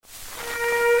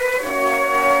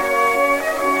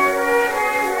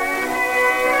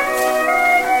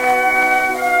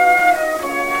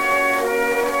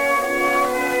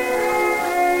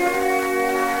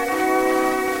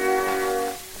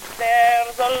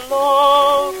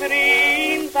low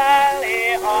green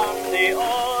valley on the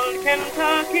old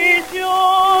Kentucky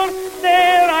shore,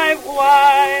 there I've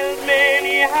whiled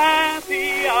many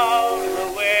happy hours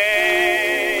away,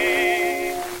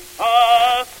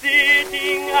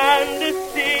 sitting and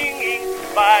singing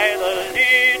by the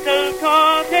little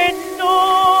cottage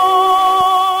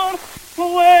door,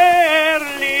 where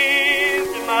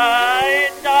lived my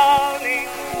darling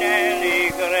Nelly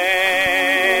Gray.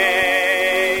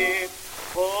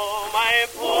 Oh, my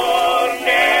poor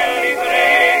Nelly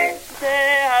Gray, they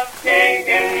have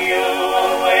taken you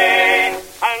away,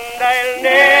 and I'll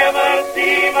never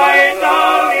see my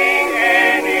darling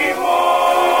anymore.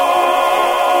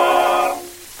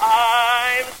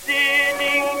 I'm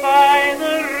sitting by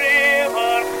the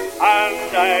river,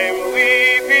 and I'm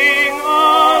weeping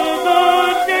all the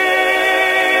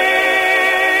day,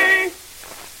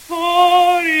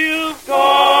 for you've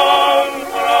gone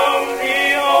from the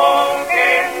old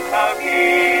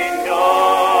Kentucky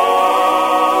shore.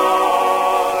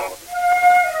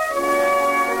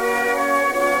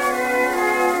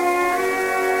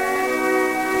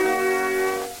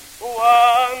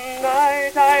 One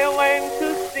night I went to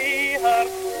see her,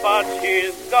 but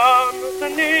she's gone, the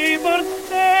neighbors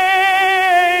say.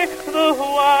 The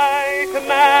white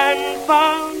man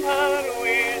found her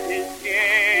with his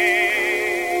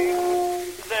gang.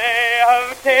 They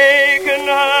have taken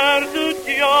her to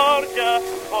Georgia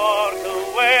for to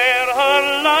wear her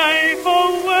life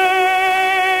away,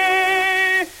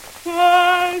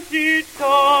 while she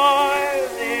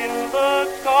toils in the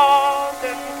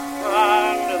cotton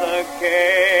and the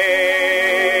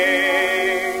cane.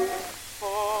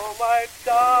 Oh, my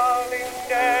darling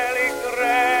Nelly,